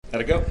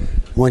How'd it go?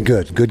 Went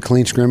good. Good,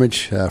 clean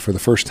scrimmage for the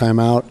first time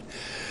out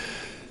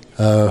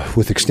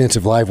with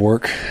extensive live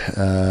work.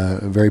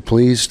 Very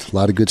pleased. A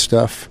lot of good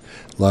stuff.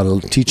 A lot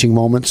of teaching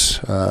moments,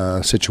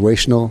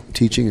 situational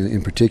teaching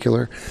in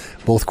particular.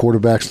 Both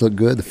quarterbacks look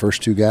good. The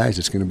first two guys,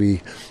 it's going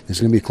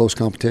to be a close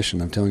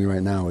competition. I'm telling you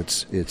right now,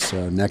 it's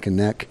neck and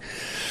neck.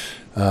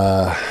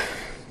 A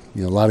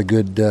lot of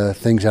good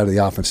things out of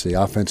the offense.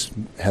 The offense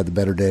had the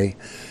better day.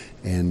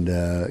 And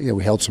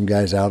we held some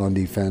guys out on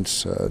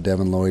defense,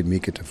 Devin Lloyd,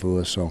 Mika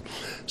Tafua.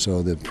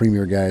 So the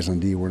premier guys on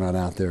D were not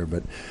out there,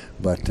 but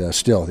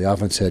still the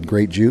offense had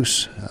great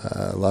juice,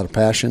 a lot of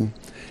passion,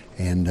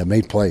 and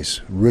made plays.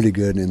 Really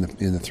good in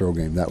the throw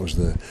game. That was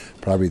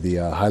probably the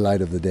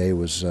highlight of the day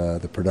was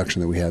the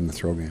production that we had in the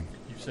throw game.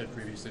 You said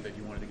previously that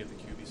you wanted to get the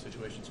QB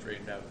situation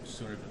straightened out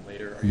sooner than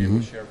later. Are you able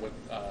to share what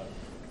the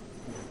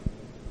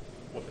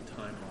timeline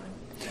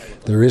might look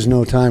like? There is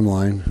no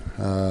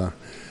timeline.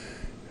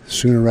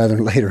 Sooner rather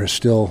than later is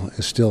still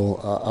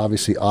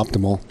obviously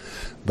optimal,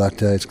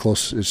 but it's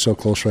close. It's so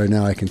close right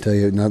now. I can tell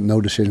you, no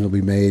decision will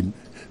be made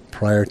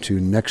prior to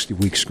next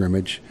week's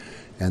scrimmage,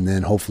 and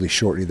then hopefully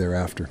shortly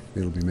thereafter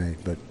it'll be made.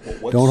 But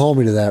don't hold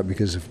me to that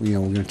because we're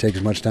going to take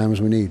as much time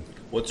as we need.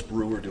 What's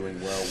Brewer doing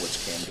well?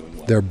 What's Cam doing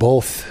well? They're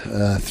both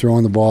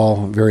throwing the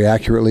ball very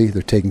accurately.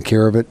 They're taking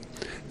care of it.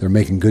 They're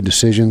making good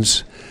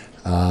decisions.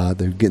 They're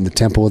getting the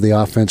tempo of the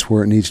offense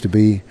where it needs to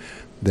be.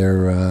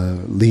 They're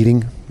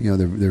leading.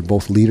 They're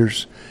both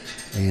leaders,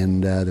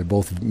 and they're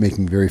both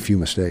making very few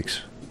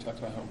mistakes. You talked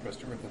about how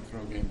impressed you were with the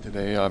throw game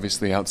today.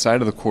 Obviously,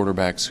 outside of the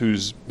quarterbacks,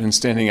 who's been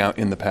standing out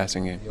in the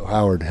passing game?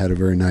 Howard had a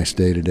very nice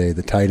day today.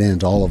 The tight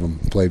ends, all of them,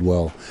 played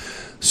well.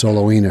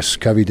 Solo Enos,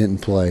 Covey didn't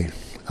play.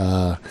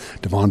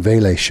 Devon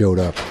Vele showed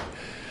up.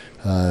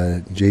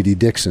 Jalen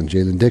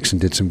Dixon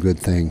did some good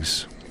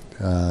things.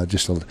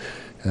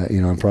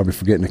 I'm probably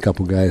forgetting a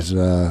couple guys.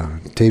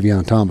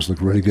 Tavion Thomas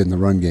looked really good in the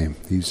run game.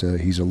 He's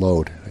a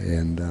load,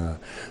 and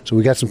so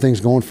we got some things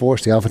going for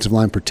us. The offensive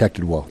line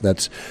protected well.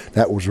 That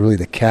was really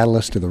the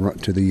catalyst to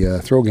the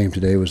throw game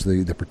today was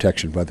the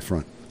protection by the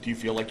front. Do you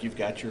feel like you've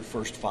got your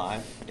first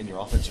five in your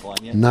offensive line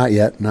yet? Not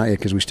yet,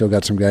 because we still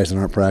got some guys that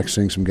aren't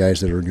practicing, some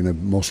guys that are going to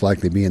most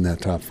likely be in that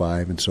top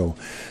five, and so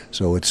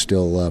it's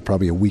still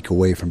probably a week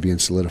away from being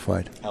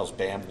solidified. How's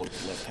Bam look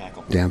at left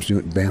tackle?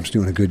 Bam's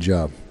doing a good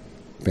job.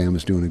 Bam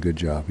is doing a good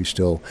job. He's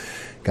still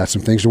got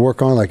some things to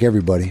work on, like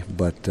everybody,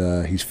 but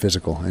he's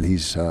physical and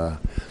he's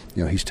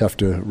tough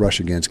to rush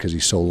against because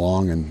he's so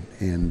long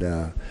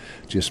and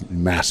just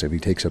massive. He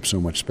takes up so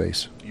much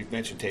space. You've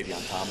mentioned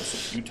Tavion Thomas a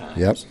few times.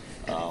 Yep.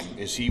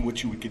 Is he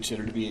what you would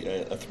consider to be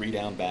a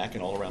three-down back,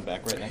 an all-around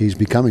back right now? He's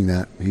becoming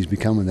that,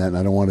 and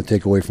I don't want to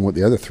take away from what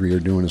the other three are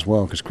doing as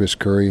well, because Chris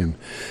Curry and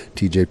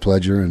T.J.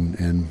 Pledger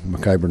and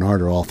Mekhi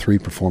Bernard are all three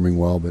performing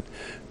well, but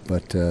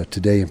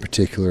today in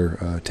particular,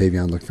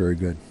 Tavion looked very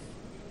good.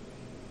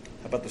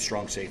 How about the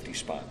strong safety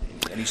spot?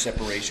 Any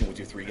separation with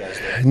your three guys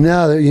there?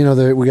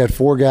 No, we got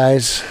four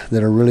guys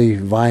that are really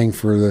vying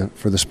for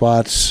the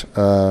spots,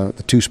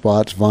 the two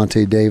spots: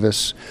 Vontae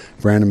Davis,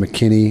 Brandon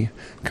McKinney,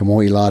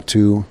 Kamoi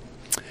Latu,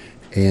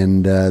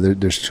 and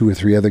there's two or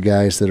three other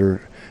guys they're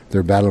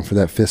battling for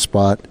that fifth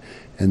spot,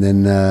 and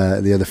then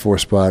the other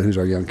fourth spot, who's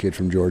our young kid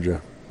from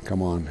Georgia.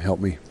 Come on, help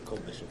me.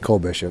 Cole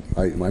Bishop.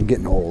 I'm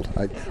getting old.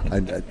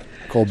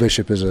 Cole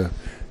Bishop is a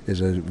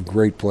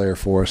great player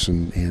for us,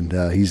 and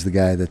he's the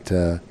guy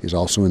that is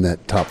also in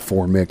that top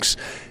four mix.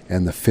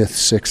 And the fifth,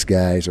 sixth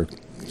guys are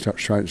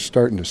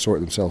starting to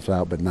sort themselves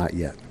out, but not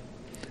yet.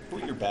 Who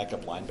are your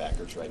backup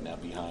linebackers right now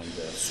behind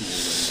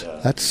Sewell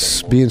and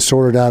That's being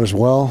sorted out as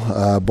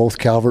well. Both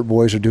Calvert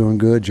boys are doing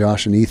good,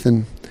 Josh and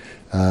Ethan.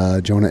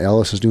 Jonah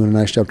Ellis is doing a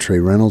nice job. Trey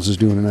Reynolds is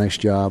doing a nice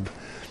job.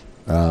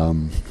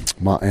 Andrew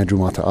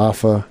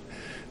Mataafa.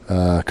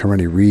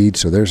 Kareni Reed,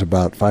 so there's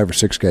about 5 or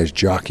 6 guys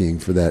jockeying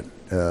for that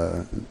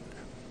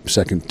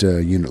second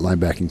unit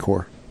linebacking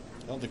core.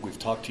 I don't think we've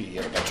talked to you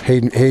yet about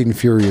Hayden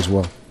Fury as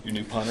well. Your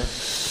new punter?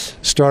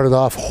 Started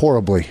off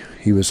horribly.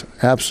 He was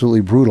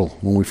absolutely brutal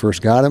when we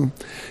first got him.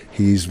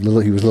 He was a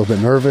little bit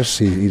nervous.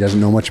 He doesn't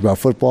know much about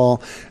football.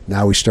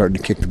 Now he's starting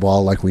to kick the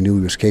ball like we knew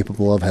he was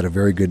capable of. Had a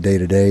very good day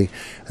today.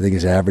 I think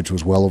his average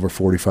was well over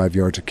 45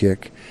 yards a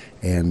kick,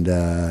 and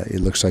it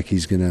looks like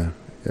he's going to.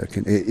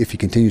 If he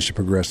continues to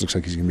progress, looks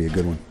like he's going to be a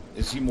good one.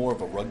 Is he more of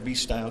a rugby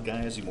style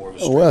guy? Is he more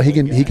of a well? He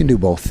can do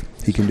both.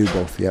 He can do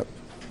both. Yep.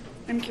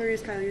 I'm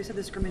curious, Kyle. You said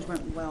the scrimmage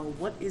went well.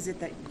 What is it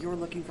that you're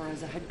looking for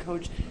as a head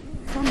coach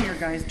from your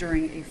guys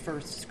during a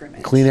first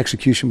scrimmage? Clean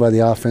execution by the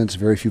offense.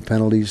 Very few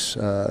penalties.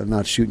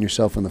 Not shooting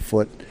yourself in the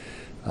foot.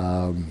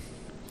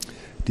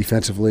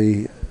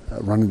 Defensively,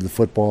 running the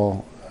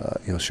football.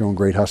 Showing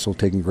great hustle,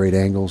 taking great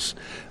angles.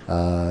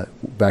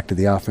 Back to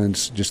the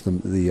offense, just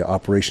the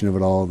operation of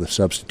it all, the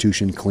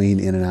substitution, clean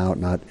in and out,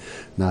 not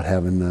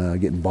having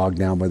getting bogged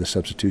down by the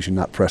substitution,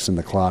 not pressing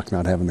the clock,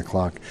 not having the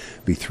clock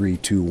be 3,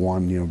 2,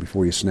 1,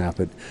 before you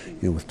snap it,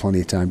 with plenty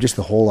of time. Just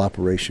the whole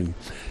operation,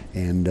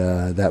 and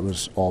that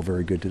was all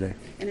very good today.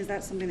 And is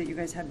that something that you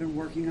guys have been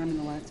working on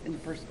in the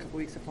first couple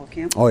weeks of fall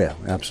camp? Oh yeah,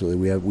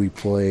 absolutely. We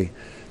play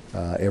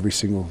every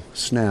single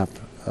snap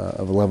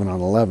of 11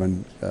 on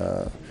 11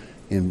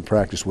 in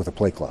practice with a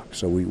play clock.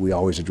 So we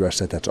always address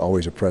that. That's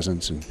always a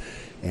presence,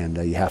 and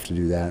you have to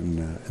do that.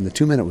 And the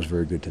 2-minute was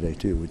very good today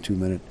too, with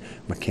 2-minute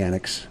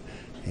mechanics,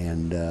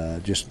 and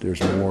just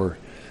there's more.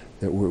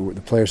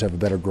 The players have a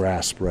better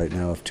grasp right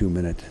now of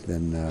 2-minute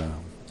than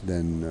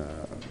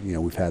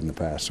we've had in the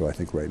past. So I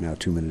think right now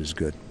 2-minute is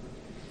good.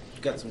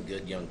 You've got some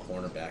good young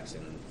cornerbacks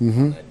Mm-hmm.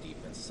 on that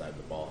defensive side of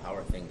the ball. How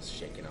are things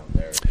shaking out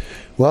there?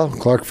 Well,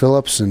 Clark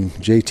Phillips and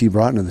J.T.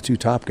 Broughton are the two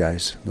top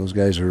guys. Those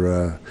guys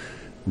are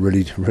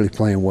really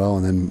playing well,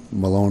 and then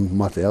Malone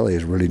Mathaeli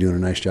is really doing a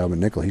nice job at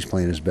nickel. He's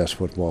playing his best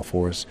football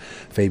for us.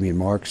 Fabian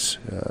Marks,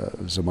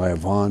 Zamiah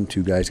Vaughn,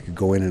 two guys that could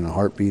go in a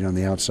heartbeat on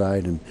the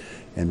outside and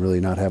really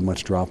not have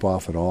much drop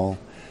off at all.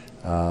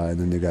 And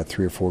then they've got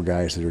 3 or 4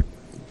 guys that are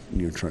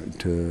trying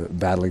to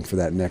battling for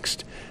that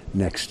next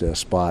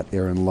spot.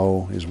 Aaron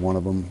Lowe is one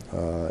of them.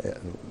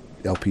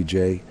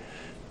 LPJ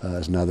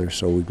is another.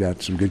 So we've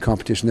got some good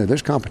competition there.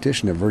 There's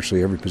competition at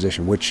virtually every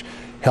position, which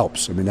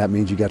helps. I mean, that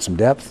means you got some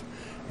depth,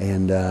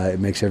 and it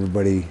makes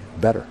everybody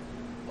better.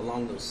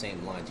 Along those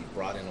same lines, you've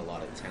brought in a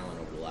lot of talent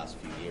over the last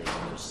few years,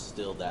 and there's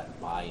still that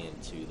buy-in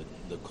to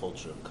the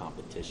culture of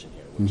competition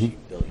here, which Mm-hmm. you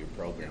built your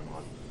program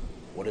on.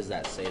 What does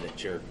that say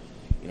that you're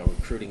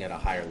recruiting at a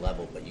higher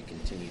level, but you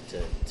continue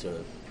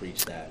to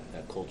preach that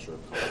culture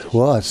of competition?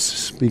 Well, it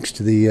speaks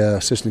to the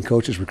assistant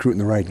coaches recruiting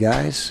the right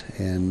guys,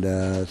 and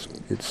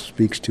it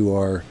speaks to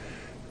our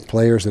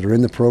players that are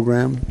in the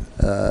program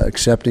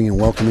accepting and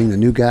welcoming the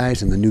new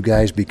guys, and the new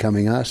guys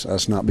becoming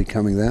us not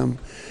becoming them.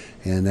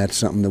 And that's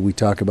something that we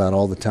talk about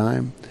all the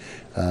time.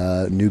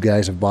 New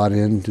guys have bought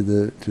into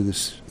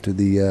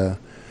the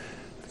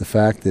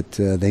fact that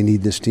they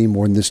need this team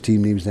more than this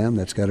team needs them.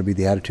 That's got to be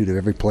the attitude of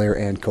every player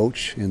and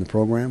coach in the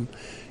program.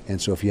 And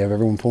so if you have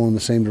everyone pulling in the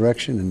same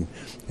direction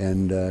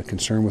and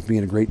concerned with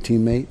being a great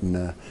teammate and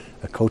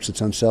a coach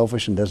that's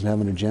unselfish and doesn't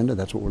have an agenda,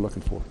 that's what we're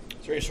looking for.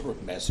 Is there any sort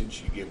of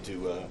message you give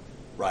to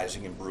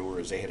Rising and Brewer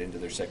as they head into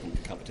their second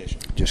week of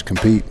competition? Just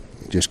compete.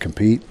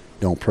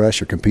 Don't press.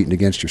 You're competing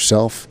against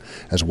yourself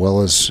as well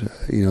as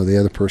the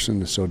other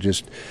person. So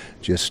just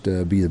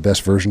be the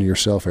best version of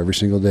yourself every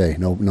single day.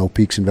 No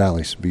peaks and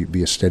valleys.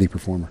 Be a steady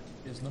performer.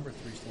 Is number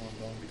 3 still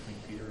ongoing between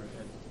Peter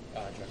and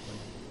Jack Lynn?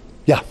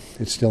 Yeah,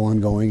 it's still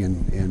ongoing,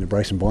 and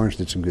Bryson Barnes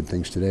did some good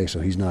things today, so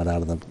he's not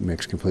out of the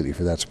mix completely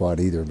for that spot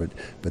either.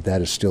 But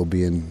that is still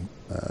being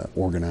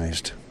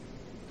organized.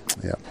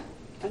 Yeah.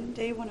 On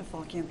day one of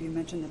fall camp, you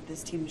mentioned that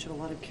this team showed a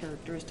lot of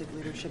characteristic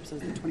leaderships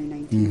as the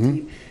 2019 Mm-hmm.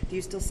 team. Do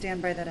you still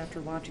stand by that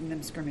after watching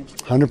them scrimmage?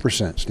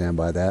 100% stand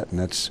by that, and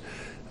that's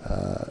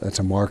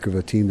a mark of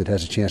a team that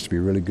has a chance to be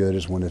really good,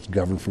 is when it's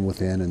governed from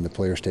within and the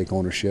players take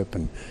ownership,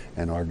 and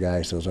our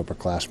guys, those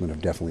upperclassmen,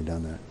 have definitely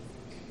done that.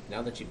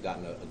 Now that you've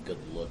gotten a good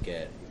look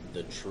at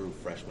the true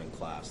freshman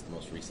class, the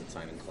most recent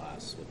signing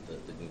class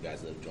with the new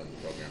guys that have joined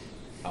the program,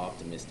 how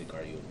optimistic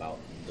are you about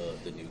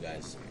the new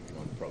guys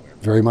on the program?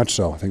 Very much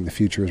so. I think the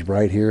future is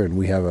bright here, and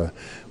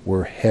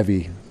we're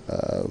heavy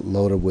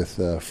loaded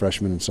with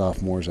freshmen and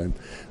sophomores.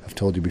 I've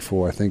told you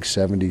before, I think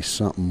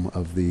 70-something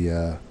of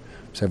the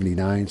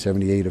 79,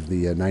 78 of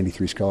the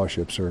 93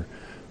 scholarships are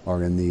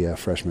in the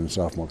freshman and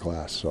sophomore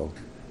class. So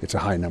it's a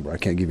high number. I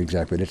can't give you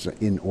exactly, but it's an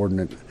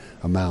inordinate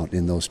amount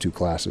in those two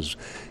classes,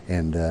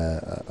 and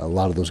a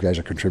lot of those guys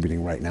are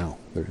contributing right now.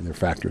 They're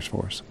factors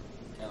for us.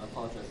 I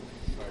apologize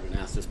if I've already been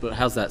asked this, but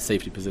how's that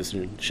safety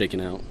position shaking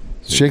out?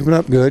 Shaking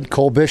up good.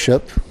 Cole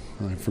Bishop,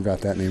 I forgot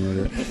that name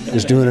earlier,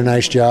 is doing a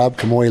nice job.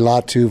 Kamoi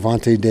Latu,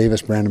 Vontae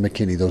Davis, Brandon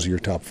McKinney. Those are your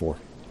top 4.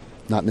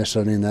 Not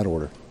necessarily in that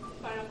order.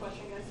 Final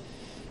question, guys.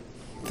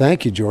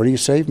 Thank you, Jordy. You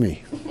saved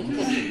me.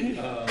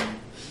 The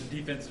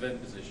defensive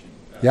end position.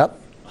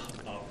 Yep.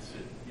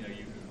 Opposite, you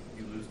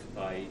lose to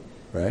Bite.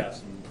 Right. You have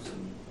some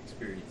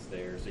experience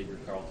there, Xavier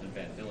Carlton,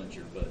 Van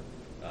Dillinger, but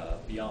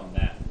beyond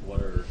that,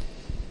 what are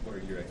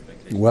your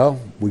expectations? Well,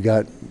 we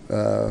got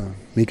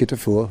Mika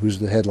Tafua, who's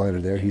the headliner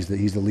there. He's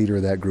the leader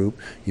of that group.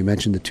 You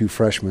mentioned the 2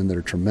 freshmen that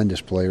are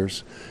tremendous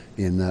players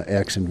in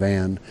X and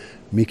Van.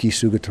 Miki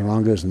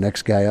Sugataranga is the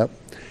next guy up.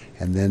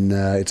 And then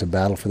it's a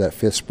battle for that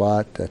 5th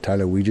spot.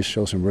 Tyler Weegis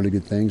showed some really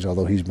good things,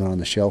 although he's been on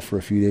the shelf for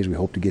a few days. We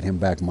hope to get him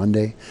back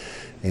Monday.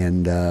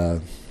 And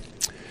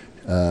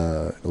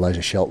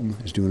Elijah Shelton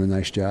is doing a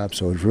nice job.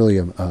 So it's really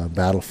a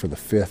battle for the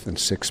 5th and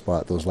 6th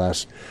spot, those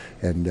last.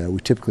 And we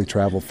typically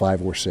travel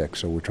 5 or 6,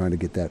 so we're trying to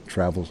get that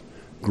travel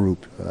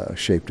group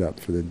shaped up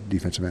for the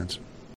defensive ends.